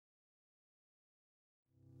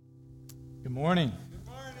Good morning. Good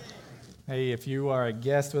morning. Hey, if you are a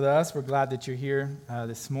guest with us, we're glad that you're here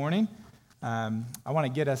this morning. I want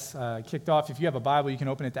to get us kicked off. If you have a Bible, you can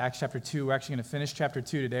open it to Acts chapter 2. We're actually going to finish chapter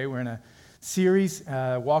 2 today. We're in a series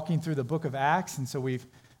walking through the book of Acts, and so we're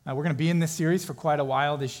going to be in this series for quite a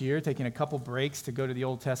while this year, taking a couple breaks to go to the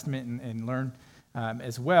Old Testament and learn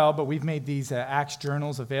as well. But we've made these Acts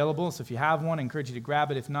journals available, so if you have one, I encourage you to grab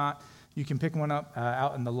it. If not, you can pick one up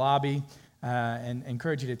out in the lobby. And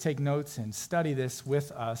encourage you to take notes and study this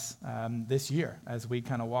with us this year as we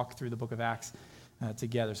kind of walk through the book of Acts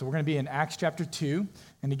together. So we're going to be in Acts chapter 2.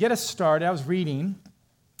 And to get us started, I was reading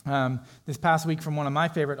this past week from one of my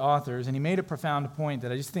favorite authors, and he made a profound point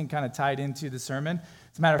that I just think kind of tied into the sermon.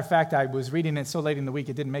 As a matter of fact, I was reading it so late in the week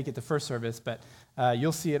it didn't make it to first service, but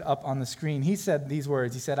you'll see it up on the screen. He said these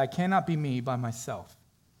words. He said, "I cannot be me by myself."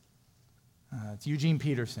 It's Eugene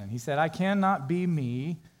Peterson. He said, "I cannot be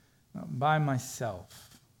me by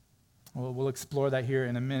myself." Well, we'll explore that here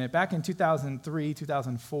in a minute. Back in 2003,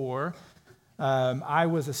 2004, I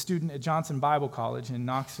was a student at Johnson Bible College in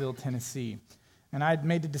Knoxville, Tennessee. And I had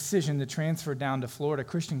made the decision to transfer down to Florida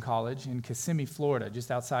Christian College in Kissimmee, Florida, just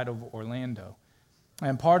outside of Orlando.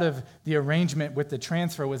 And part of the arrangement with the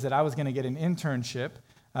transfer was that I was going to get an internship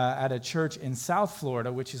at a church in South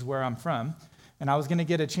Florida, which is where I'm from. And I was going to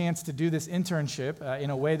get a chance to do this internship in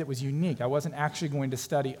a way that was unique. I wasn't actually going to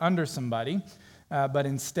study under somebody, but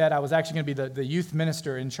instead I was actually going to be the youth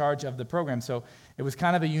minister in charge of the program. So it was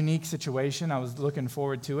kind of a unique situation. I was looking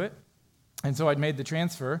forward to it. And so I'd made the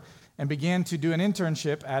transfer and began to do an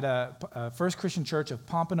internship at a First Christian Church of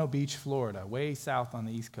Pompano Beach, Florida, way south on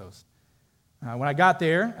the East Coast. When I got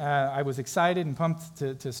there, I was excited and pumped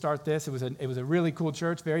to start this. It was a really cool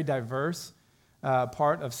church, very diverse.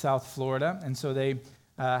 Part of South Florida, and so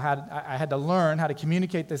I had to learn how to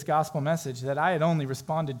communicate this gospel message that I had only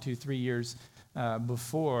responded to 3 years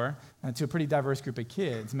before to a pretty diverse group of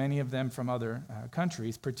kids, many of them from other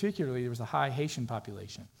countries. Particularly, there was a high Haitian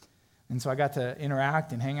population, and so I got to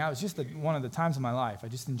interact and hang out. It was just one of the times of my life. I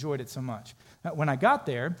just enjoyed it so much. When I got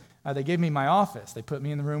there, they gave me my office. They put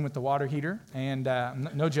me in the room with the water heater, and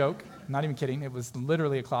no joke, not even kidding, it was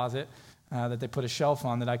literally a closet. That they put a shelf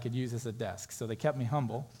on that I could use as a desk. So they kept me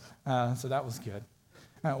humble. So that was good.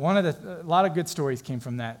 A lot of good stories came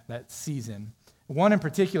from that season. One in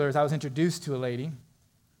particular is I was introduced to a lady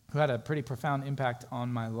who had a pretty profound impact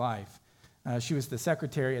on my life. She was the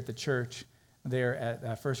secretary at the church there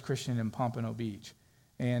at First Christian in Pompano Beach.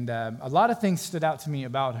 And a lot of things stood out to me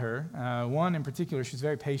about her. One in particular, she was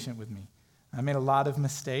very patient with me. I made a lot of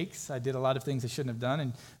mistakes. I did a lot of things I shouldn't have done,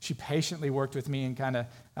 and she patiently worked with me and kind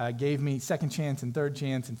of gave me second chance and third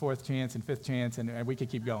chance and fourth chance and fifth chance, and we could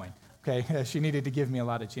keep going. Okay, she needed to give me a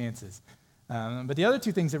lot of chances. But the other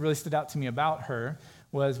two things that really stood out to me about her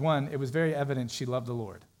was, one, it was very evident she loved the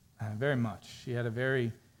Lord very much. She had a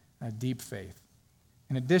very deep faith.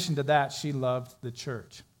 In addition to that, she loved the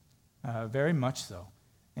church very much so,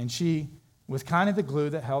 and she was kind of the glue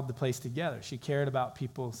that held the place together. She cared about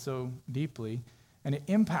people so deeply, and it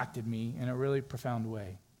impacted me in a really profound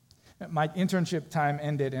way. My internship time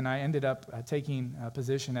ended, and I ended up taking a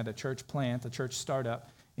position at a church plant, a church startup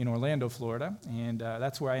in Orlando, Florida, and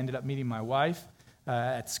that's where I ended up meeting my wife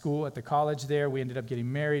at school, at the college there. We ended up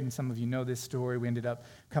getting married, and some of you know this story. We ended up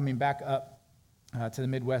coming back up to the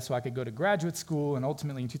Midwest so I could go to graduate school, and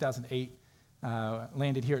ultimately in 2008,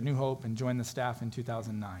 landed here at New Hope and joined the staff in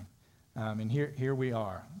 2009. And here we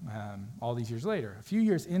are, all these years later. A few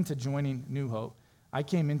years into joining New Hope, I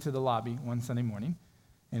came into the lobby one Sunday morning,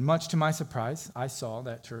 and much to my surprise, I saw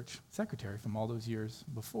that church secretary from all those years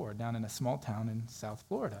before, down in a small town in South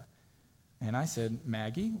Florida. And I said,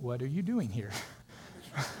 "Maggie, what are you doing here?"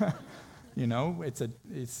 You know, it's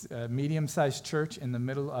a medium-sized church in the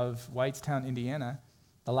middle of Whitestown, Indiana.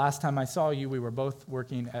 The last time I saw you, we were both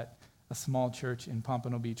working at a small church in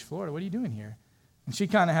Pompano Beach, Florida. What are you doing here? And she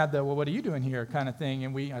kind of had the, "Well, what are you doing here?" kind of thing.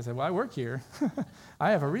 And I said, "Well, I work here.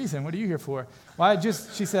 I have a reason. What are you here for?" Well,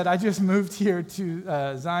 she said, "I just moved here to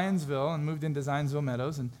Zionsville and moved into Zionsville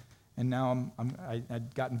Meadows. And now I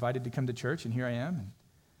got invited to come to church, and here I am."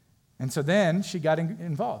 And so then she got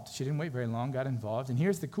involved. She didn't wait very long, got involved. And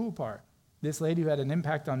here's the cool part. This lady who had an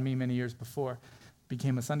impact on me many years before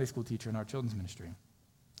became a Sunday school teacher in our children's ministry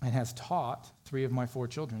and has taught 3 of my 4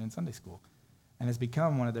 children in Sunday school, and has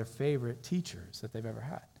become one of their favorite teachers that they've ever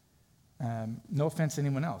had. No offense to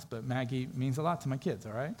anyone else, but Maggie means a lot to my kids,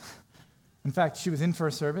 all right? In fact, she was in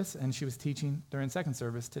first service, and she was teaching during second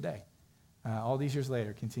service today, all these years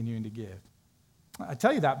later, continuing to give. I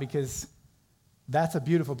tell you that because that's a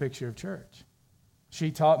beautiful picture of church. She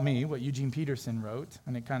taught me what Eugene Peterson wrote,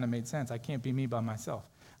 and it kind of made sense. I can't be me by myself.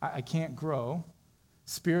 I can't grow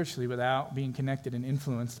spiritually without being connected and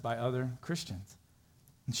influenced by other Christians.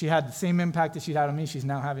 And she had the same impact that she had on me, she's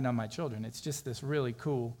now having on my children. It's just this really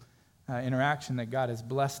cool interaction that God has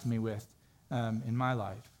blessed me with in my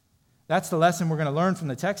life. That's the lesson we're going to learn from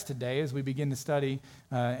the text today as we begin to study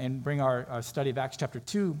and bring our study of Acts chapter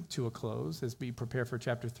 2 to a close as we prepare for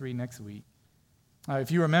chapter 3 next week.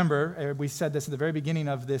 If you remember, we said this at the very beginning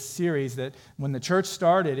of this series, that when the church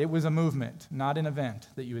started, it was a movement, not an event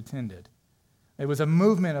that you attended. It was a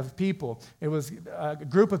movement of people. It was a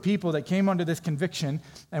group of people that came under this conviction,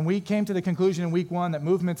 and we came to the conclusion in week 1 that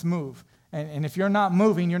movements move. And if you're not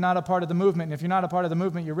moving, you're not a part of the movement. And if you're not a part of the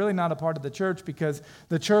movement, you're really not a part of the church, because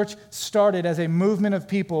the church started as a movement of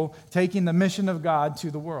people taking the mission of God to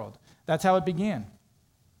the world. That's how it began.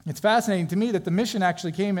 It's fascinating to me that the mission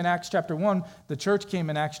actually came in Acts chapter 1. The church came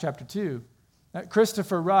in Acts chapter 2.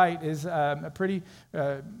 Christopher Wright is a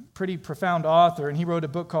pretty profound author, and he wrote a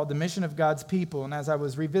book called The Mission of God's People. And as I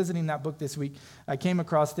was revisiting that book this week, I came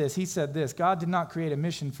across this. He said this: God did not create a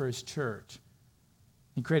mission for his church.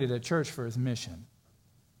 He created a church for his mission.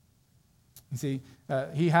 You see,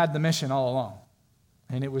 he had the mission all along,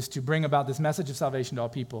 and it was to bring about this message of salvation to all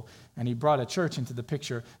people, and he brought a church into the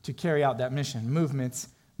picture to carry out that mission. Movements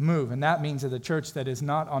move, and that means that the church that is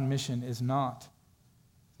not on mission is not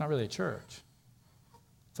really a church.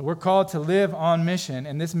 So we're called to live on mission,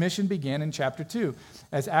 and this mission began in chapter 2.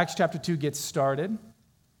 As Acts chapter 2 gets started,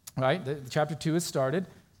 right, chapter 2 is started,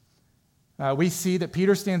 we see that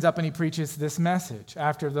Peter stands up and he preaches this message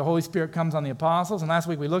after the Holy Spirit comes on the apostles. And last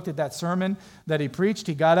week we looked at that sermon that he preached.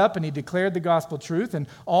 He got up and he declared the gospel truth. And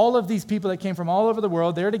all of these people that came from all over the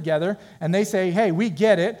world, they're together. And they say, hey, we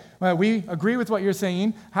get it. We agree with what you're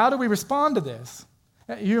saying. How do we respond to this?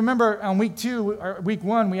 You remember on week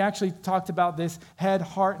 1, we actually talked about this head,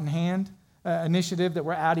 heart, and hand initiative that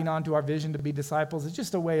we're adding on to our vision to be disciples. It's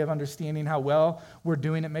just a way of understanding how well we're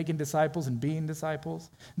doing at making disciples and being disciples.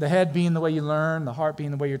 The head being the way you learn, the heart being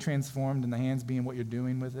the way you're transformed, and the hands being what you're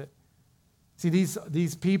doing with it. See,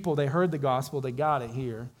 these people, they heard the gospel, they got it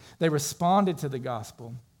here. They responded to the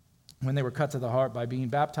gospel when they were cut to the heart by being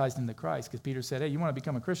baptized into Christ. Because Peter said, hey, you want to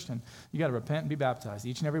become a Christian, you got to repent and be baptized,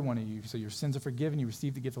 each and every one of you, so your sins are forgiven, you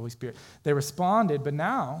receive the gift of the Holy Spirit. They responded, but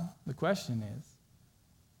now the question is,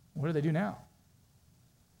 what do they do now?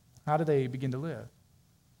 How do they begin to live?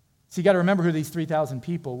 So you got to remember who these 3,000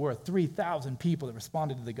 people were. 3,000 people that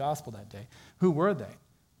responded to the gospel that day. Who were they?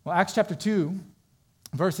 Well, Acts chapter 2,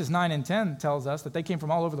 verses 9 and 10 tells us that they came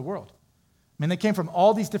from all over the world. I mean, they came from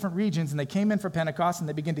all these different regions, and they came in for Pentecost, and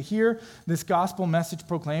they begin to hear this gospel message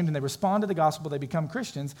proclaimed, and they respond to the gospel, they become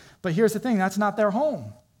Christians. But here's the thing, that's not their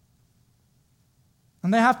home.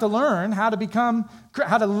 And they have to learn how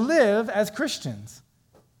to live as Christians.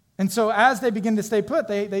 And so as they begin to stay put,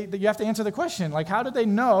 you have to answer the question, like, how do they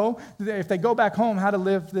know if they go back home how to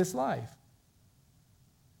live this life?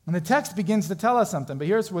 And the text begins to tell us something, but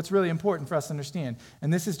here's what's really important for us to understand.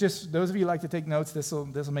 And this is just, those of you who like to take notes, this will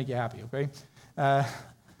make you happy, okay?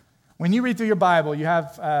 When you read through your Bible, you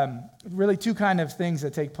have really two kind of things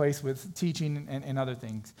that take place with teaching and other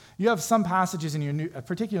things. You have some passages in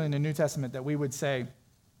particularly in the New Testament, that we would say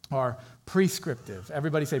are prescriptive.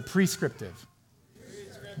 Everybody say prescriptive.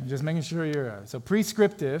 I'm just making sure you're so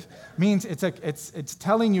prescriptive means it's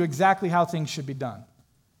telling you exactly how things should be done.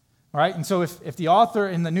 All right? And so if the author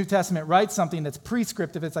in the New Testament writes something that's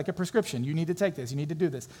prescriptive, it's like a prescription. You need to take this. You need to do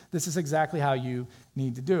this. This is exactly how you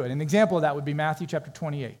need to do it. An example of that would be Matthew chapter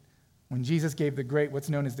 28, when Jesus gave what's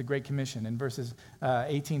known as the Great Commission in verses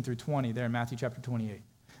 18 through 20 there in Matthew chapter 28.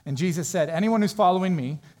 And Jesus said, anyone who's following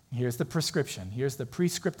me, here's the prescription. Here's the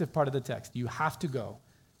prescriptive part of the text. You have to go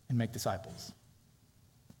and make disciples.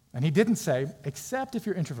 And he didn't say, except if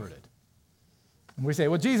you're introverted. And we say,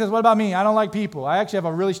 well, Jesus, what about me? I don't like people. I actually have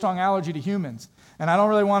a really strong allergy to humans, and I don't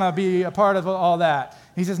really want to be a part of all that.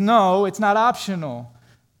 He says, no, it's not optional.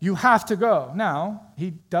 You have to go. Now, he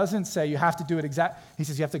doesn't say you have to do it exactly. He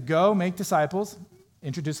says you have to go, make disciples,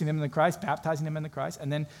 introducing them to Christ, baptizing them in the Christ,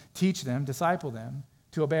 and then teach them, disciple them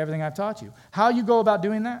to obey everything I've taught you. How you go about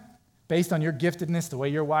doing that? Based on your giftedness, the way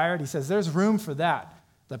you're wired, he says there's room for that.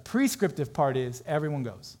 The prescriptive part is everyone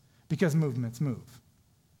goes, because movements move.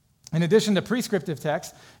 In addition to prescriptive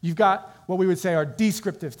text, you've got what we would say are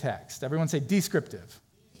descriptive text. Everyone say descriptive.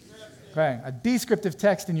 Okay, a descriptive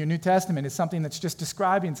text in your New Testament is something that's just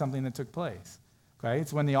describing something that took place. Okay,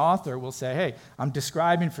 it's when the author will say, hey, I'm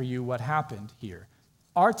describing for you what happened here.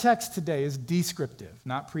 Our text today is descriptive,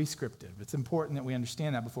 not prescriptive. It's important that we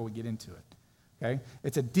understand that before we get into it. Okay,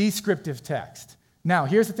 it's a descriptive text. Now,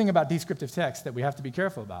 here's the thing about descriptive text that we have to be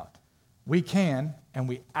careful about. We can, and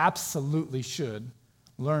we absolutely should,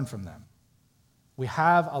 learn from them. We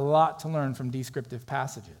have a lot to learn from descriptive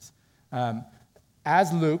passages.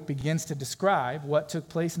 As Luke begins to describe what took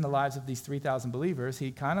place in the lives of these 3,000 believers,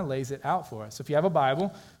 he kind of lays it out for us. So if you have a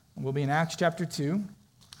Bible, we'll be in Acts chapter 2,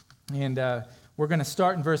 and we're going to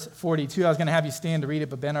start in verse 42. I was going to have you stand to read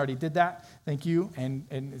it, but Ben already did that. Thank you, and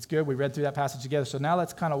it's good. We read through that passage together. So now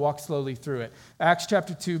let's kind of walk slowly through it. Acts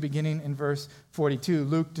chapter 2, beginning in verse 42,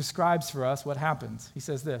 Luke describes for us what happens. He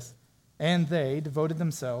says this, "And they devoted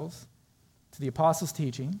themselves to the apostles'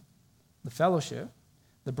 teaching, the fellowship,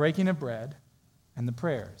 the breaking of bread, and the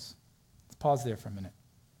prayers." Let's pause there for a minute.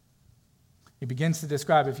 He begins to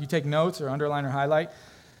describe, if you take notes or underline or highlight,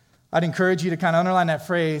 I'd encourage you to kind of underline that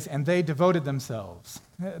phrase, "and they devoted themselves."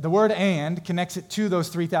 The word "and" connects it to those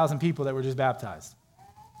 3,000 people that were just baptized.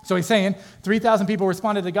 So he's saying 3,000 people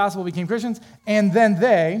responded to the gospel, became Christians, and then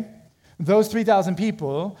those 3,000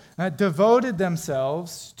 people devoted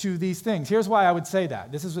themselves to these things. Here's why I would say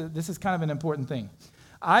that. This is kind of an important thing.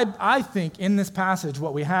 I think in this passage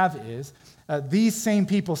what we have is these same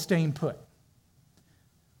people staying put.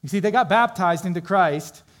 You see, they got baptized into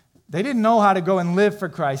Christ. They didn't know how to go and live for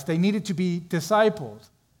Christ. They needed to be discipled.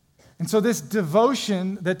 And so this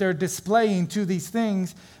devotion that they're displaying to these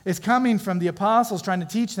things is coming from the apostles trying to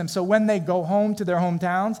teach them. So when they go home to their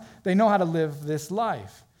hometowns, they know how to live this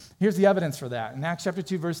life. Here's the evidence for that. In Acts chapter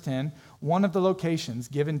 2, verse 10, one of the locations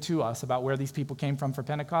given to us about where these people came from for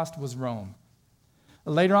Pentecost was Rome.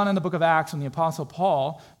 Later on in the book of Acts, when the Apostle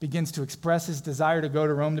Paul begins to express his desire to go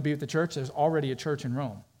to Rome to be with the church, there's already a church in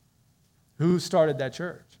Rome. Who started that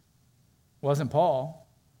church? It wasn't Paul.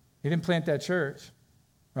 He didn't plant that church,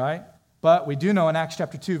 right? But we do know in Acts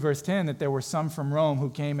chapter 2, verse 10, that there were some from Rome who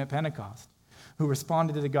came at Pentecost, who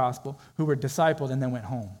responded to the gospel, who were discipled, and then went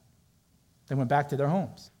home. They went back to their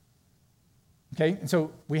homes. Okay? And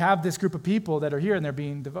so we have this group of people that are here, and they're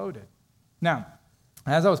being devoted. Now,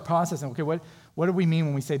 as I was processing, okay, what do we mean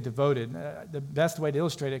when we say devoted? The best way to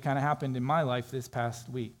illustrate it kind of happened in my life this past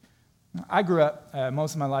week. I grew up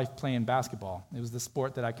most of my life playing basketball. It was the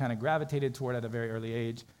sport that I kind of gravitated toward at a very early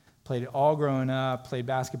age. Played it all growing up, played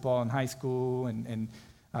basketball in high school, and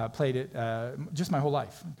played it just my whole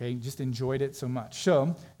life. Okay, just enjoyed it so much.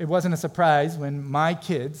 So it wasn't a surprise when my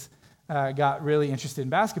kids got really interested in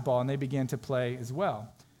basketball, and they began to play as well.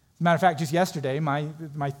 As a matter of fact, just yesterday,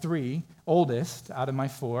 my 3 oldest out of my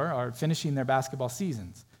 4 are finishing their basketball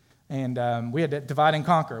seasons. And we had to divide and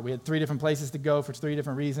conquer. We had 3 different places to go for 3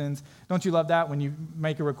 different reasons. Don't you love that when you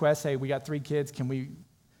make a request, hey, we got 3 kids, can we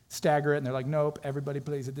stagger it? And they're like, nope, everybody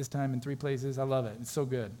plays at this time in 3 places. I love it. It's so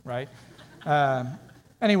good, right?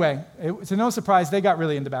 Anyway, it's no surprise they got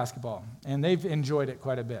really into basketball, and they've enjoyed it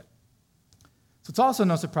quite a bit. So it's also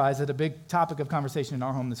no surprise that a big topic of conversation in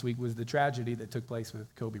our home this week was the tragedy that took place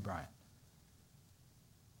with Kobe Bryant.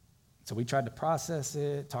 So we tried to process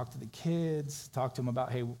it, talk to the kids, talk to them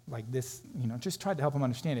about, hey, like this, just tried to help them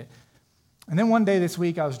understand it. And then one day this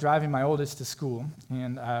week, I was driving my oldest to school,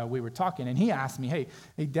 and we were talking, and he asked me,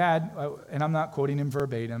 hey, Dad, and I'm not quoting him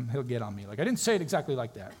verbatim, he'll get on me. Like, I didn't say it exactly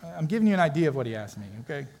like that. I'm giving you an idea of what he asked me,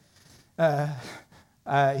 okay?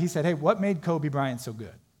 He said, hey, what made Kobe Bryant so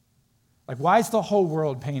good? Like, why is the whole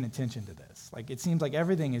world paying attention to this? Like, it seems like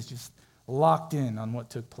everything is just locked in on what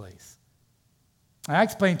took place. I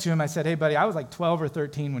explained to him, I said, hey, buddy, I was like 12 or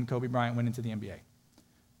 13 when Kobe Bryant went into the NBA.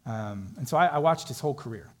 And so I watched his whole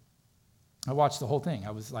career. I watched the whole thing.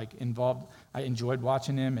 I was like involved. I enjoyed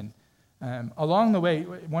watching him. And along the way,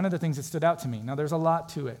 one of the things that stood out to me, now there's a lot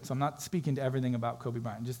to it, so I'm not speaking to everything about Kobe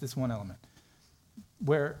Bryant, just this one element,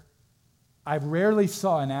 where I rarely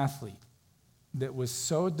saw an athlete that was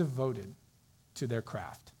so devoted to their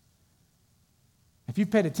craft. If you've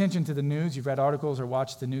paid attention to the news, you've read articles or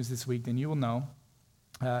watched the news this week, then you will know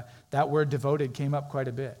that word devoted came up quite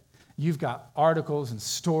a bit. You've got articles and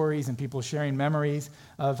stories and people sharing memories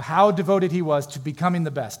of how devoted he was to becoming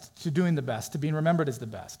the best, to doing the best, to being remembered as the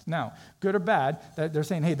best. Now, good or bad, they're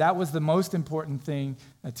saying, hey, that was the most important thing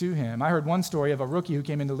to him. I heard one story of a rookie who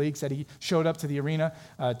came into the league, said he showed up to the arena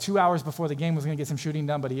 2 hours before the game, was going to get some shooting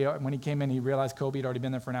done, but when he came in, he realized Kobe had already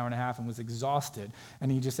been there for an hour and a half and was exhausted.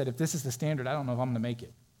 And he just said, if this is the standard, I don't know if I'm going to make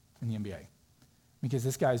it in the NBA. Because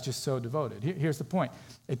this guy is just so devoted. Here's the point.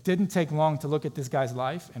 It didn't take long to look at this guy's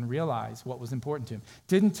life and realize what was important to him. It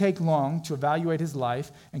didn't take long to evaluate his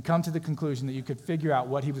life and come to the conclusion that you could figure out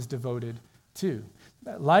what he was devoted to.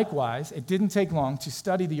 Likewise, it didn't take long to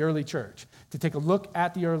study the early church, to take a look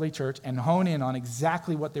at the early church and hone in on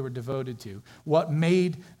exactly what they were devoted to, what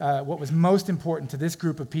was most important to this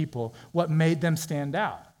group of people, what made them stand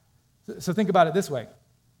out. So think about it this way.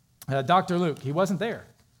 Dr. Luke, he wasn't there.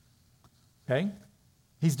 Okay?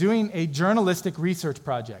 He's doing a journalistic research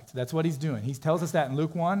project. That's what he's doing. He tells us that in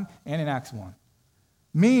Luke 1 and in Acts 1.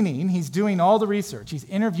 Meaning, he's doing all the research. He's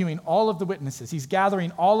interviewing all of the witnesses. He's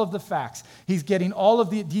gathering all of the facts. He's getting all of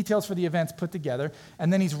the details for the events put together,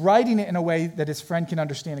 and then he's writing it in a way that his friend can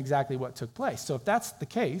understand exactly what took place. So if that's the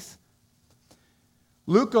case,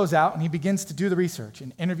 Luke goes out and he begins to do the research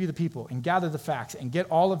and interview the people and gather the facts and get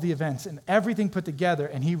all of the events and everything put together,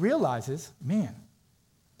 and he realizes, man,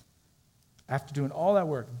 after doing all that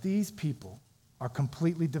work, these people are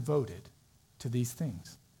completely devoted to these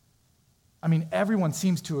things. I mean, everyone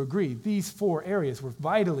seems to agree these 4 areas were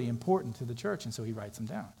vitally important to the church, and so he writes them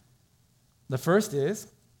down. The first is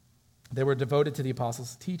they were devoted to the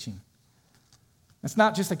apostles' teaching. It's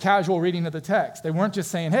not just a casual reading of the text. They weren't just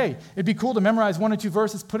saying, hey, it'd be cool to memorize 1 or 2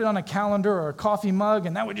 verses, put it on a calendar or a coffee mug,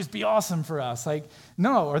 and that would just be awesome for us. Like,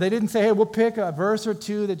 no, or they didn't say, hey, we'll pick a verse or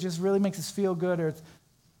 2 that just really makes us feel good.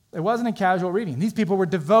 It wasn't a casual reading. These people were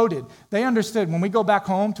devoted. They understood when we go back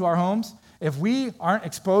home to our homes, if we aren't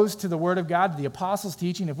exposed to the Word of God, the apostles'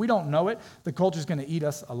 teaching, if we don't know it, the culture's going to eat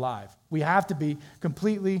us alive. We have to be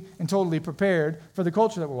completely and totally prepared for the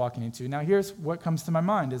culture that we're walking into. Now, here's what comes to my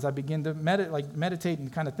mind as I begin to meditate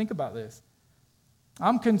and kind of think about this.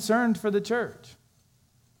 I'm concerned for the church.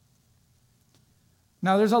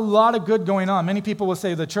 Now, there's a lot of good going on. Many people will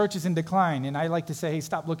say the church is in decline, and I like to say, hey,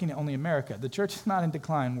 stop looking at only America. The church is not in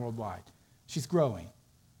decline worldwide. She's growing.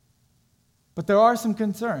 But there are some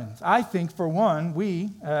concerns. I think, for one, we,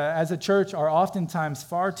 as a church, are oftentimes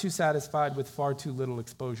far too satisfied with far too little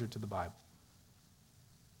exposure to the Bible.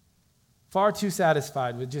 Far too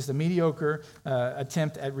satisfied with just a mediocre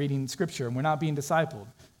attempt at reading Scripture, and we're not being discipled.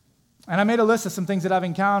 And I made a list of some things that I've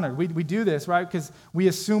encountered. We do this, right, because we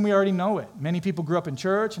assume we already know it. Many people grew up in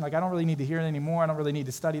church, and I don't really need to hear it anymore. I don't really need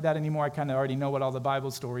to study that anymore. I kind of already know what all the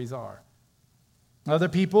Bible stories are. Other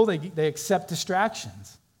people, they accept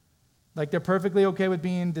distractions. Like, they're perfectly okay with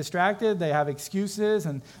being distracted. They have excuses,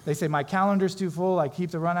 and they say, my calendar's too full. I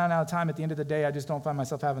keep running out of time. At the end of the day, I just don't find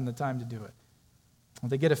myself having the time to do it.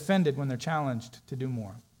 They get offended when they're challenged to do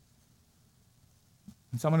more.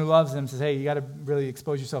 And someone who loves them says, hey, you got to really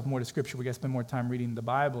expose yourself more to Scripture. We got to spend more time reading the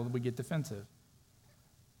Bible. We get defensive.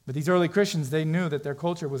 But these early Christians, they knew that their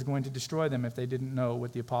culture was going to destroy them if they didn't know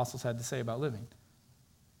what the apostles had to say about living.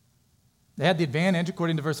 They had the advantage,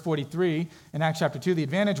 according to verse 43 in Acts chapter 2, the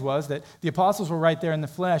advantage was that the apostles were right there in the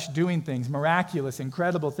flesh doing things, miraculous,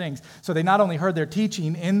 incredible things. So they not only heard their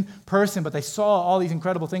teaching in person, but they saw all these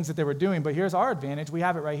incredible things that they were doing. But here's our advantage. We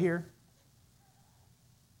have it right here.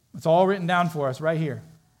 It's all written down for us right here.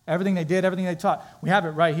 Everything they did, everything they taught, we have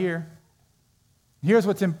it right here. Here's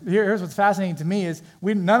what's fascinating to me is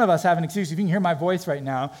none of us have an excuse. If you can hear my voice right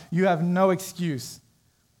now, you have no excuse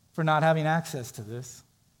for not having access to this.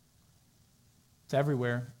 It's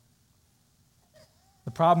everywhere.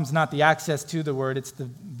 The problem's not the access to the Word, it's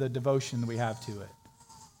the devotion that we have to it.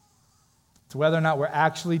 It's whether or not we're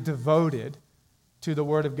actually devoted to the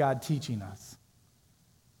Word of God teaching us.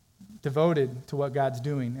 Devoted to what God's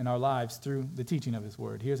doing in our lives through the teaching of His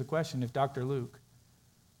Word. Here's a question. If Dr. Luke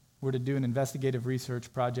were to do an investigative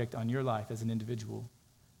research project on your life as an individual,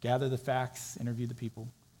 gather the facts, interview the people.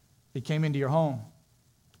 He came into your home,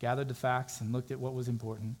 gathered the facts, and looked at what was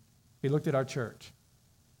important. He looked at our church.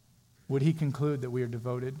 Would he conclude that we are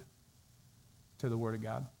devoted to the Word of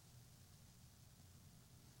God?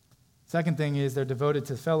 Second thing is they're devoted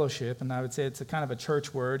to fellowship, and I would say it's a kind of a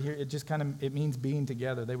church word. Here, it means being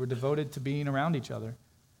together. They were devoted to being around each other.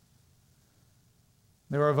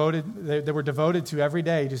 They were devoted to every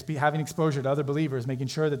day just having exposure to other believers, making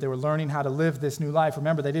sure that they were learning how to live this new life.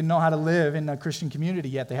 Remember, they didn't know how to live in a Christian community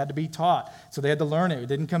yet. They had to be taught, so they had to learn it. It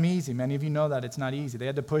didn't come easy. Many of you know that. It's not easy. They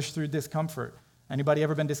had to push through discomfort. Anybody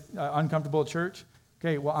ever been uncomfortable at church?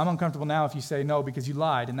 Okay, well, I'm uncomfortable now if you say no because you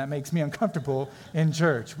lied, and that makes me uncomfortable in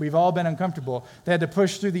church. We've all been uncomfortable. They had to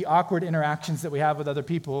push through the awkward interactions that we have with other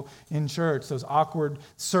people in church, those awkward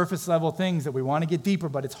surface-level things that we want to get deeper,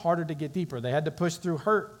 but it's harder to get deeper. They had to push through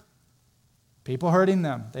hurt, people hurting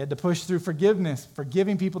them. They had to push through forgiveness,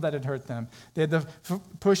 forgiving people that had hurt them. They had to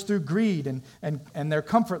push through greed and their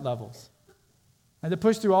comfort levels. They had to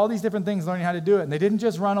push through all these different things, learning how to do it. And they didn't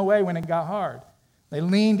just run away when it got hard. They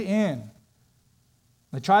leaned in.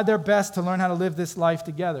 They tried their best to learn how to live this life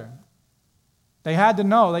together. They had to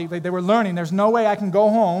know, they were learning, there's no way I can go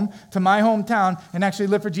home to my hometown and actually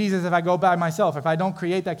live for Jesus if I go by myself, if I don't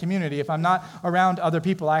create that community, if I'm not around other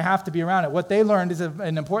people. I have to be around it. What they learned is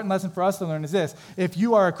an important lesson for us to learn is this. If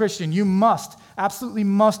you are a Christian, you absolutely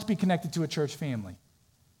must be connected to a church family.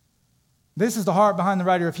 This is the heart behind the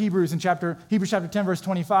writer of Hebrews in Hebrews chapter 10, verse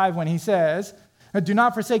 25, when he says, do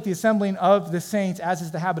not forsake the assembling of the saints, as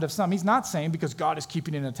is the habit of some. He's not saying because God is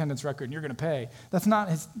keeping an attendance record and you're going to pay. That's not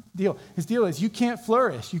his deal. His deal is you can't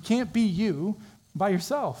flourish. You can't be you by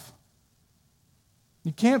yourself.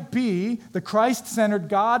 You can't be the Christ-centered,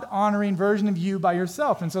 God-honoring version of you by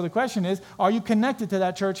yourself. And so the question is, are you connected to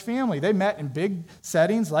that church family? They met in big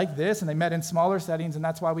settings like this, and they met in smaller settings, and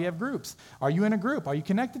that's why we have groups. Are you in a group? Are you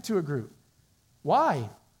connected to a group? Why?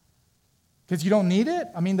 Because you don't need it?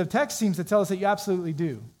 I mean, the text seems to tell us that you absolutely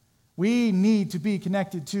do. We need to be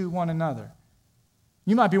connected to one another.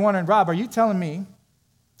 You might be wondering, Rob, are you telling me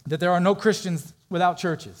that there are no Christians without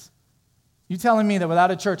churches? You telling me that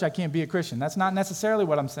without a church I can't be a Christian? That's not necessarily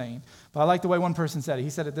what I'm saying, but I like the way one person said it. He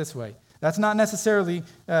said it this way. That's not necessarily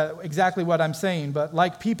exactly what I'm saying, but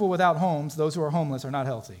like people without homes, those who are homeless are not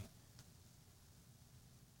healthy.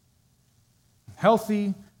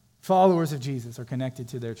 Healthy followers of Jesus are connected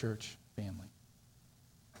to their church family.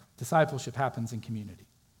 Discipleship happens in community.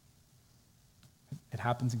 It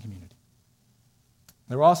happens in community.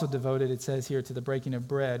 They're also devoted, it says here, to the breaking of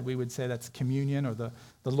bread. We would say that's communion or the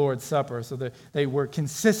Lord's Supper. So they were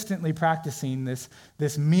consistently practicing this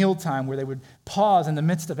mealtime where they would pause in the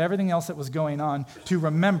midst of everything else that was going on to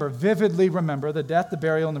vividly remember the death, the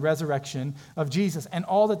burial, and the resurrection of Jesus and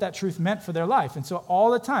all that truth meant for their life. And so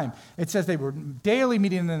all the time, it says they were daily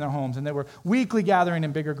meeting in their homes and they were weekly gathering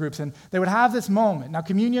in bigger groups and they would have this moment. Now,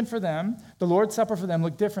 communion for them, the Lord's Supper for them,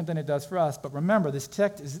 looked different than it does for us. But remember, this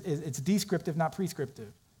text it's descriptive, not prescriptive.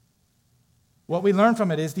 What we learn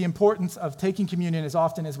from it is the importance of taking communion as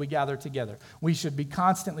often as we gather together. We should be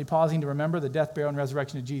constantly pausing to remember the death, burial, and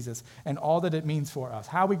resurrection of Jesus and all that it means for us.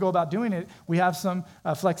 How we go about doing it, we have some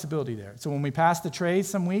flexibility there. So when we pass the trays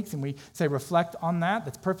some weeks and we say reflect on that,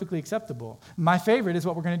 that's perfectly acceptable. My favorite is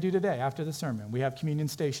what we're going to do today after the sermon. We have communion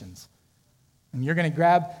stations. And you're going to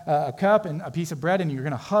grab a cup and a piece of bread and you're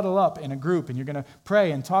going to huddle up in a group and you're going to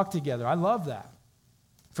pray and talk together. I love that.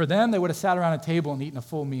 For them, they would have sat around a table and eaten a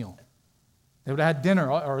full meal. They would have had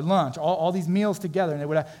dinner or lunch, all these meals together, and they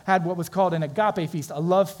would have had what was called an agape feast, a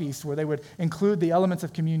love feast, where they would include the elements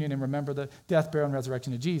of communion and remember the death, burial, and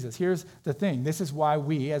resurrection of Jesus. Here's the thing. This is why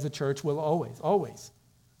we as a church will always,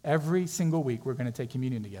 every single week, we're going to take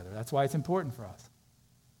communion together. That's why it's important for us.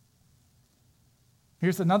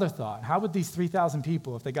 Here's another thought. How would these 3,000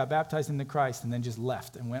 people, if they got baptized into Christ and then just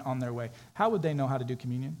left and went on their way, how would they know how to do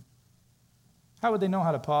communion? How would they know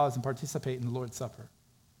how to pause and participate in the Lord's Supper?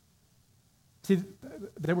 See,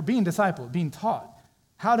 they were being discipled, being taught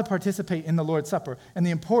how to participate in the Lord's Supper and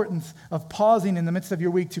the importance of pausing in the midst of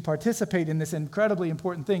your week to participate in this incredibly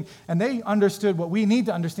important thing. And they understood what we need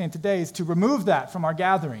to understand today is to remove that from our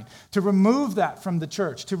gathering, to remove that from the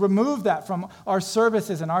church, to remove that from our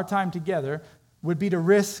services and our time together would be to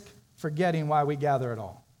risk forgetting why we gather at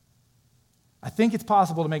all. I think it's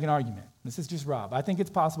possible to make an argument. This is just Rob. I think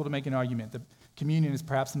it's possible to make an argument that communion is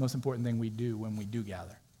perhaps the most important thing we do when we do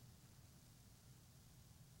gather.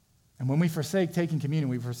 And when we forsake taking communion,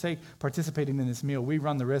 we forsake participating in this meal, we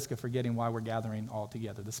run the risk of forgetting why we're gathering all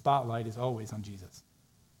together. The spotlight is always on Jesus.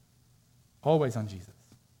 Always on Jesus.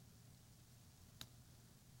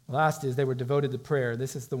 Last is they were devoted to prayer.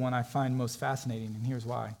 This is the one I find most fascinating, and here's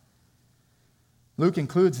why. Luke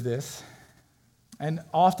includes this, and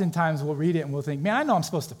oftentimes we'll read it and we'll think, man, I know I'm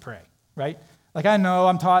supposed to pray, right? Like I know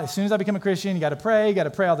I'm taught as soon as I become a Christian, you got to pray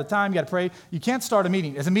all the time, you got to pray. You can't start a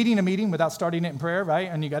meeting. Is a meeting without starting it in prayer, right?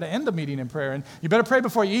 And you got to end the meeting in prayer. And you better pray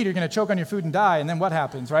before you eat, or you're going to choke on your food and die, and then what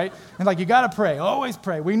happens, right? And like you got to pray, always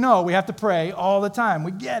pray. We know we have to pray all the time.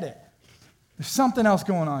 We get it. There's something else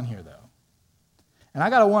going on here, though. And I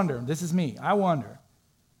got to wonder, this is me, I wonder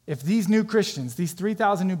if these new Christians, these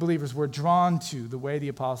 3,000 new believers were drawn to the way the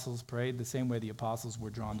apostles prayed, the same way the apostles were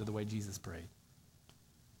drawn to the way Jesus prayed.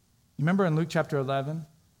 You remember in Luke chapter 11,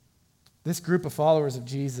 this group of followers of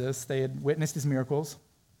Jesus, they had witnessed his miracles.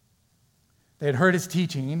 They had heard his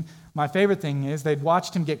teaching. My favorite thing is they'd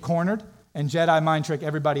watched him get cornered and Jedi mind trick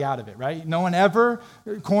everybody out of it, right? No one ever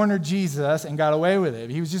cornered Jesus and got away with it.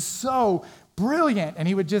 He was just so brilliant, and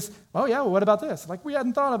he would just, oh yeah, well, what about this? Like, we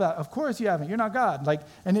hadn't thought about it. Of course you haven't. You're not God. Like,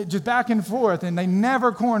 and it just back and forth, and they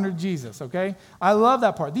never cornered Jesus, okay? I love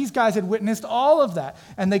that part. These guys had witnessed all of that,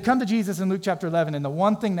 and they come to Jesus in Luke chapter 11, and the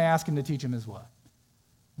one thing they ask him to teach him is what?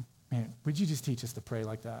 Man, would you just teach us to pray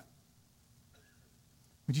like that?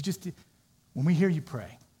 Would you just, when we hear you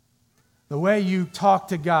pray, the way you talk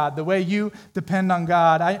to God, the way you depend on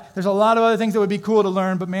God. There's a lot of other things that would be cool to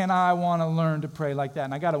learn, but man, I want to learn to pray like that.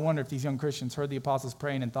 And I got to wonder if these young Christians heard the apostles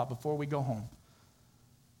praying and thought, before we go home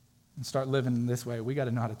and start living this way, we got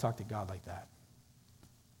to know how to talk to God like that.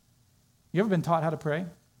 You ever been taught how to pray?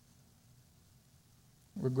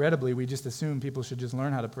 Regrettably, we just assume people should just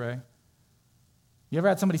learn how to pray. You ever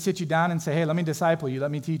had somebody sit you down and say, hey, let me disciple you, let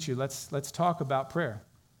me teach you, let's talk about prayer?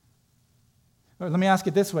 Let me ask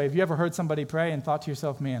it this way. Have you ever heard somebody pray and thought to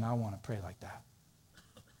yourself, man, I want to pray like that?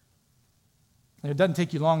 And it doesn't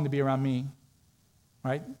take you long to be around me,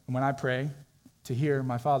 right? When I pray, to hear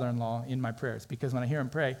my father-in-law in my prayers. Because when I hear him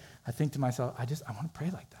pray, I think to myself, I want to pray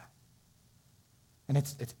like that. And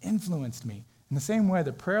it's influenced me. In the same way,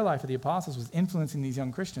 the prayer life of the apostles was influencing these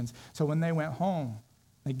young Christians. So when they went home,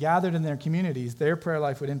 they gathered in their communities, their prayer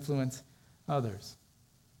life would influence others.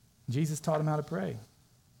 Jesus taught them how to pray.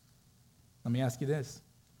 Let me ask you this.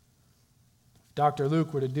 If Dr.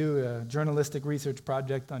 Luke were to do a journalistic research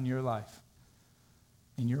project on your life,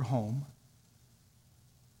 in your home,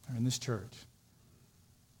 or in this church,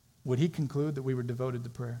 would he conclude that we were devoted to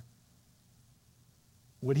prayer?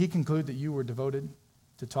 Would he conclude that you were devoted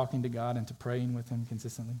to talking to God and to praying with him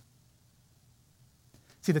consistently?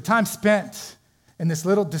 See, the time spent in this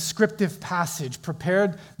little descriptive passage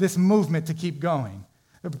prepared this movement to keep going.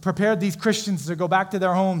 It prepared these Christians to go back to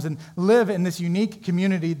their homes and live in this unique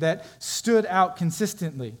community that stood out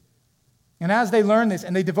consistently. And as they learned this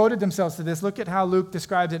and they devoted themselves to this, look at how Luke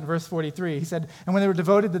describes it in verse 43. He said, and when they were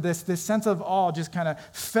devoted to this sense of awe just kind of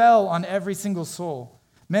fell on every single soul.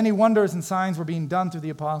 Many wonders and signs were being done through the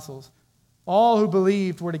apostles. All who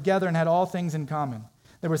believed were together and had all things in common.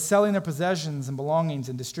 They were selling their possessions and belongings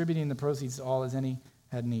and distributing the proceeds to all as any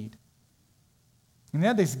had need. And they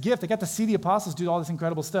had this gift. They got to see the apostles do all this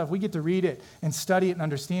incredible stuff. We get to read it and study it and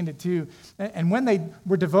understand it too. And when they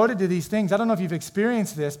were devoted to these things, I don't know if you've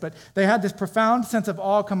experienced this, but they had this profound sense of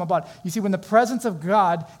awe come about. You see, when the presence of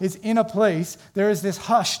God is in a place, there is this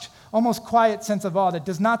hushed, almost quiet sense of awe that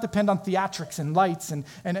does not depend on theatrics and lights and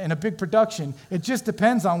a big production. It just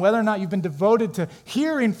depends on whether or not you've been devoted to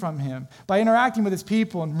hearing from him by interacting with his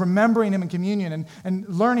people and remembering him in communion and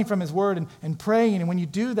learning from his word and praying. And when you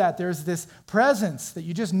do that, there's this presence that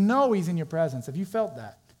you just know he's in your presence. Have you felt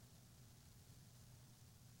that?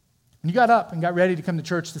 When you got up and got ready to come to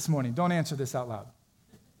church this morning, don't answer this out loud.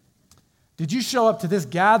 Did you show up to this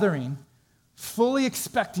gathering fully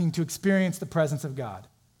expecting to experience the presence of God?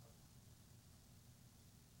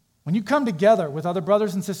 When you come together with other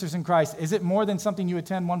brothers and sisters in Christ, is it more than something you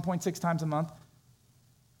attend 1.6 times a month?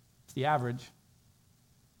 It's the average.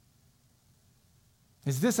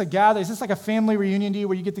 Is this a gather? Is this like a family reunion to you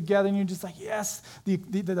where you get together and you're just like, yes,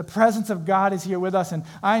 the presence of God is here with us. And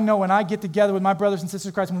I know when I get together with my brothers and sisters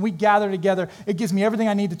in Christ, when we gather together, it gives me everything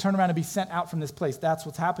I need to turn around and be sent out from this place. That's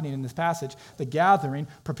what's happening in this passage. The gathering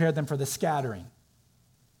prepared them for the scattering.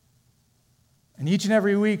 And each and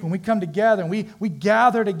every week when we come together and we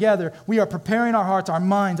gather together, we are preparing our hearts, our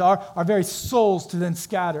minds, our very souls to then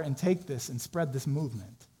scatter and take this and spread this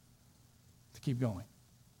movement to keep going.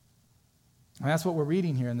 And that's what we're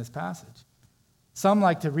reading here in this passage. Some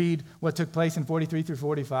like to read what took place in 43 through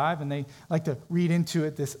 45, and they like to read into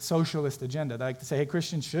it this socialist agenda. They like to say, hey,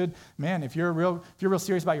 Christians should, man, if you're real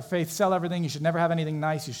serious about your faith, sell everything. You should never have anything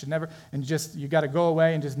nice. You should never, and just, you got to go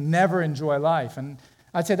away and just never enjoy life. And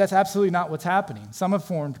I'd say that's absolutely not what's happening. Some have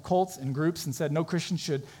formed cults and groups and said no Christian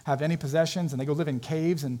should have any possessions, and they go live in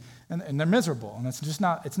caves, and they're miserable. And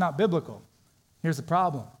it's not biblical. Here's the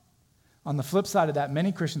problem. On the flip side of that,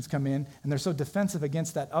 many Christians come in and they're so defensive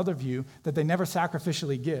against that other view that they never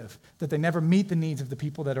sacrificially give, that they never meet the needs of the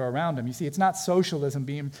people that are around them. You see, it's not socialism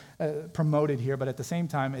being promoted here, but at the same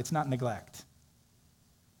time, it's not neglect.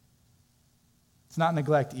 It's not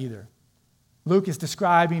neglect either. Luke is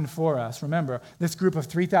describing for us, remember, this group of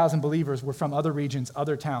 3,000 believers were from other regions,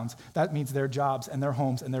 other towns. That means their jobs and their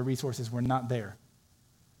homes and their resources were not there.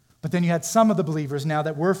 But then you had some of the believers now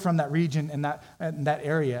that were from that region and that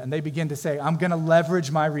area, and they begin to say, I'm going to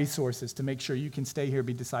leverage my resources to make sure you can stay here,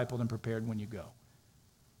 be discipled, and prepared when you go.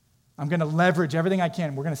 I'm going to leverage everything I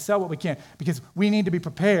can. We're going to sell what we can because we need to be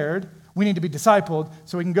prepared. We need to be discipled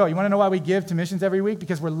so we can go. You want to know why we give to missions every week?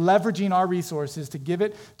 Because we're leveraging our resources to give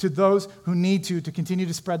it to those who need to continue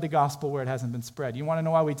to spread the gospel where it hasn't been spread. You want to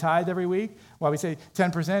know why we tithe every week? Why we say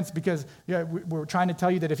 10%? It's because we're trying to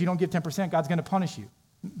tell you that if you don't give 10%, God's going to punish you.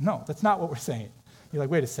 No, that's not what we're saying. You're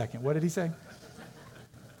like, wait a second, what did he say?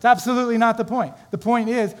 It's absolutely not the point. The point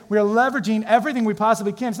is we are leveraging everything we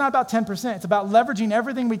possibly can. It's not about 10%. It's about leveraging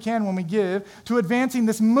everything we can when we give to advancing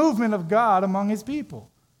this movement of God among his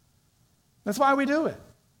people. That's why we do it.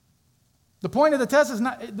 The point of the text is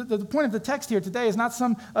not the point of the text here today is not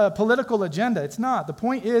some political agenda. It's not. The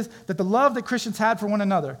point is that the love that Christians had for one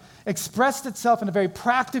another expressed itself in a very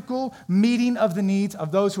practical meeting of the needs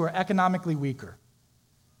of those who are economically weaker.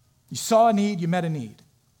 You saw a need, you met a need.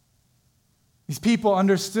 These people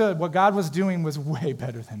understood what God was doing was way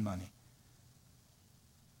better than money.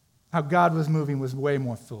 How God was moving was way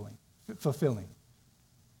more fulfilling.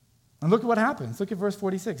 And look at what happens. Look at verse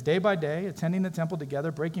 46. Day by day, attending the temple together,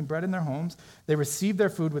 breaking bread in their homes, they received their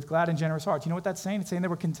food with glad and generous hearts. You know what that's saying? It's saying they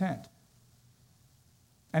were content.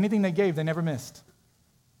 Anything they gave, they never missed.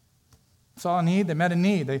 Saw a need, they met a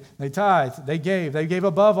need. They tithed, they gave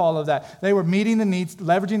above all of that. They were meeting the needs,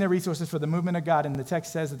 leveraging their resources for the movement of God. And the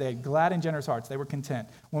text says that they had glad and generous hearts. They were content.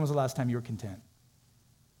 When was the last time you were content?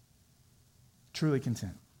 Truly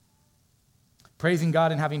content. Praising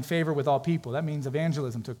God and having favor with all people. That means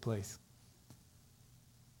evangelism took place.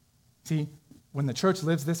 See, when the church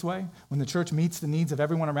lives this way, when the church meets the needs of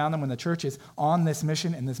everyone around them, when the church is on this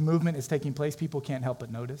mission and this movement is taking place, people can't help but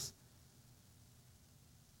notice.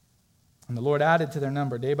 And the Lord added to their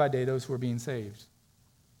number day by day those who were being saved.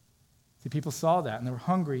 See, people saw that and they were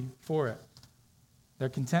hungry for it. Their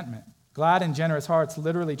contentment. Glad and generous hearts,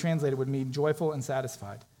 literally translated, would mean joyful and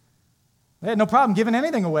satisfied. They had no problem giving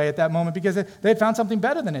anything away at that moment because they had found something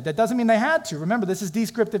better than it. That doesn't mean they had to. Remember, this is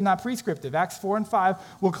descriptive, not prescriptive. Acts 4 and 5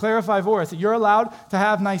 will clarify for us that you're allowed to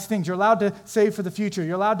have nice things. You're allowed to save for the future.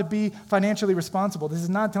 You're allowed to be financially responsible. This is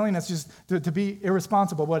not telling us just to be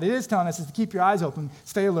irresponsible. What it is telling us is to keep your eyes open,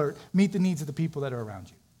 stay alert, meet the needs of the people that are around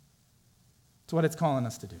you. It's what it's calling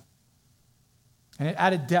us to do. And it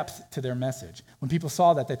added depth to their message. When people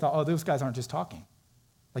saw that, they thought, oh, those guys aren't just talking.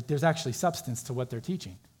 Like there's actually substance to what they're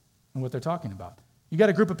teaching and what they're talking about. You got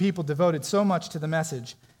a group of people devoted so much to the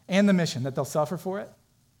message and the mission that they'll suffer for it.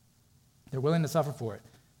 They're willing to suffer for it.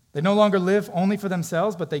 They no longer live only for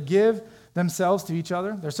themselves, but they give themselves to each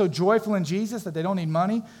other. They're so joyful in Jesus that they don't need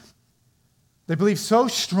money. They believe so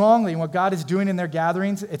strongly in what God is doing in their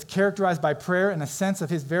gatherings. It's characterized by prayer and a sense of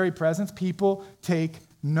his very presence. People take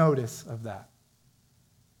notice of that.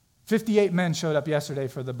 58 men showed up yesterday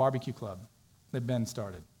for the barbecue club that Ben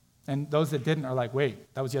started. And those that didn't are like,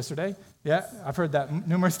 wait, that was yesterday? Yeah, I've heard that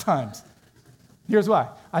numerous times. Here's why.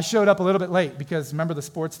 I showed up a little bit late because remember the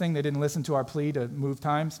sports thing? They didn't listen to our plea to move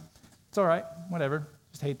times. It's all right, whatever.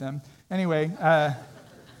 Just hate them. Anyway,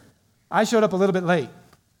 I showed up a little bit late.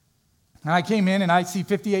 And I came in and I see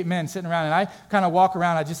 58 men sitting around and I kind of walk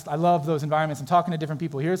around. I love those environments. I'm talking to different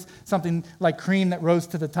people. Here's something like cream that rose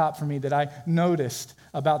to the top for me that I noticed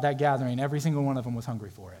about that gathering. Every single one of them was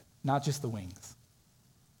hungry for it, not just the wings.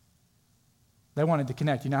 They wanted to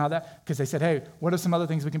connect. You know how that? Because they said, hey, what are some other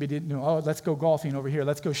things we can be doing? Oh, let's go golfing over here.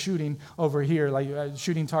 Let's go shooting over here, like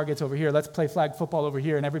shooting targets over here. Let's play flag football over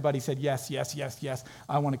here. And everybody said, yes, yes, yes, yes.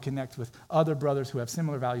 I want to connect with other brothers who have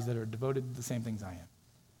similar values that are devoted to the same things I am.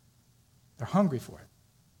 They're hungry for it.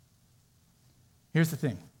 Here's the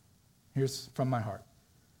thing. Here's from my heart.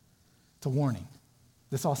 It's a warning.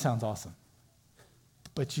 This all sounds awesome.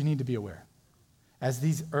 But you need to be aware. As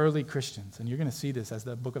these early Christians, and you're going to see this as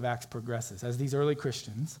the book of Acts progresses, as these early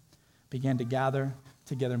Christians began to gather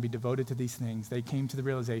together and be devoted to these things, they came to the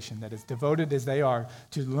realization that as devoted as they are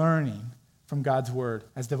to learning from God's word,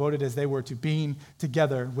 as devoted as they were to being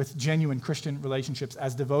together with genuine Christian relationships,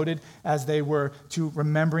 as devoted as they were to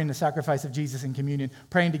remembering the sacrifice of Jesus in communion,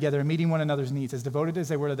 praying together and meeting one another's needs, as devoted as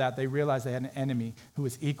they were to that, they realized they had an enemy who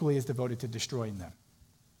was equally as devoted to destroying them,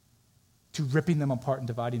 to ripping them apart and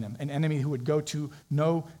dividing them. An enemy who would go to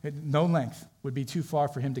no length would be too far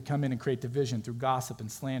for him to come in and create division through gossip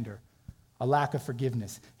and slander, a lack of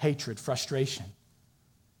forgiveness, hatred, frustration,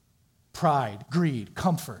 pride, greed,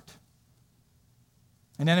 comfort.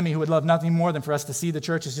 An enemy who would love nothing more than for us to see the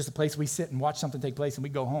church as just a place we sit and watch something take place and we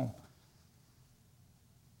go home.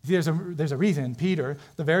 See, there's a reason Peter,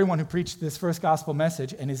 the very one who preached this first gospel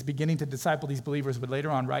message and is beginning to disciple these believers, would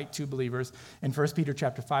later on write to believers in 1 Peter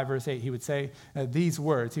chapter 5, verse 8. He would say these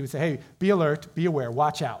words. He would say, hey, be alert, be aware,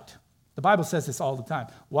 watch out. The Bible says this all the time.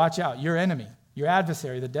 Watch out, your enemy, your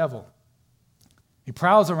adversary, the devil. He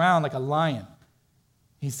prowls around like a lion.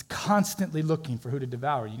 He's constantly looking for who to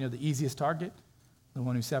devour. You know the easiest target? The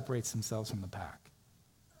one who separates themselves from the pack.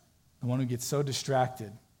 The one who gets so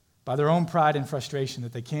distracted by their own pride and frustration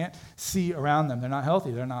that they can't see around them. They're not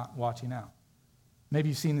healthy. They're not watching out. Maybe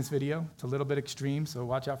you've seen this video. It's a little bit extreme, so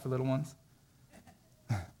watch out for little ones.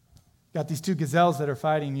 Got these two gazelles that are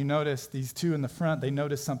fighting. You notice these two in the front, they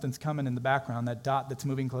notice something's coming in the background, that dot that's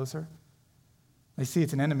moving closer. They see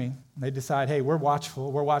it's an enemy. They decide, hey, we're watchful.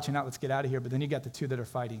 We're watching out. Let's get out of here. But then you got the two that are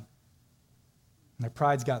fighting. And their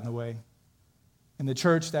pride's got in the way. In the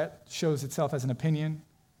church, that shows itself as an opinion,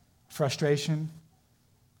 frustration,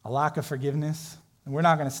 a lack of forgiveness. And we're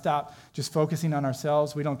not going to stop just focusing on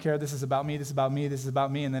ourselves. We don't care. This is about me. This is about me. This is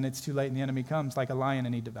about me. And then it's too late and the enemy comes like a lion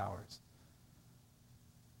and he devours.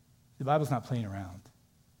 The Bible's not playing around.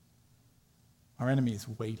 Our enemy is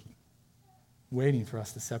waiting for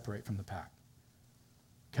us to separate from the pack,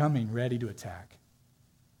 coming ready to attack.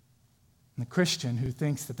 And the Christian who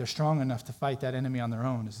thinks that they're strong enough to fight that enemy on their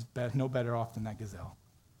own is no better off than that gazelle.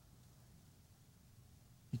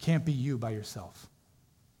 You can't be you by yourself.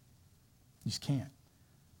 You just can't.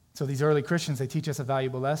 So these early Christians, they teach us a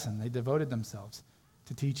valuable lesson. They devoted themselves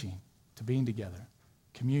to teaching, to being together,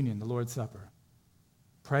 communion, the Lord's Supper,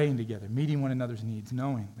 praying together, meeting one another's needs,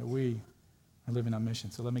 knowing that we are living on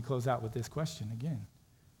mission. So let me close out with this question again.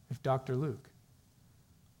 If Dr. Luke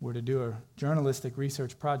were to do a journalistic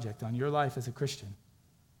research project on your life as a Christian,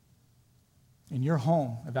 in your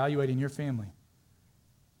home, evaluating your family,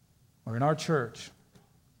 or in our church,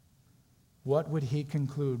 what would he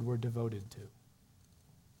conclude we're devoted to?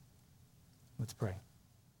 Let's pray.